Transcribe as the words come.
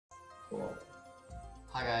Cool.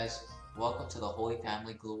 Hi guys, welcome to the Holy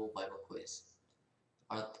Family Global Bible Quiz.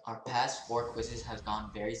 Our past 4 quizzes have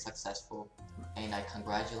gone very successful, and I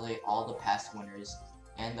congratulate all the past winners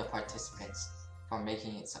and the participants for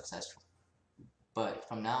making it successful. But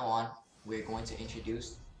from now on, we're going to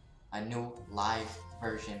introduce a new live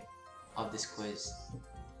version of this quiz.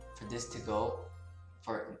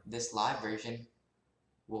 For this live version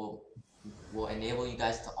will enable you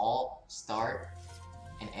guys to all start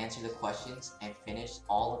and answer the questions and finish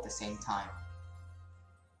all at the same time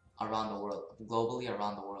around the world, globally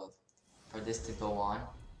around the world. For this to go on,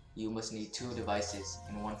 you must need 2 devices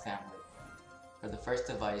in one family. For the first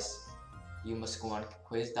device, you must go on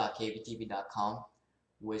quiz.kvtv.com,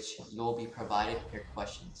 which you'll be provided your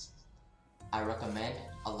questions. I recommend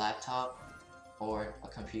a laptop or a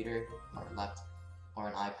computer or a laptop or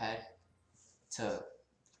an iPad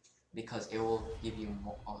because it will give you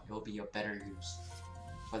more, it will be a better use.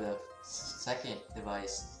 For the second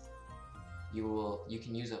device, you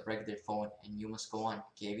can use a regular phone, and you must go on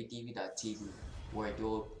kvtv.tv where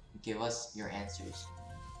you'll give us your answers.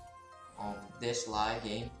 This live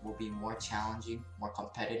game will be more challenging, more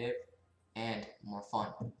competitive, and more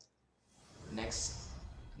fun. Next,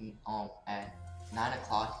 at 9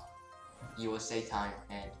 o'clock USA time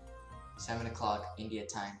and 7 o'clock India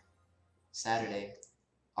time, Saturday,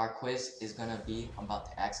 our quiz is gonna be about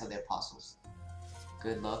the Acts of the Apostles.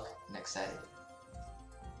 Good luck next Saturday.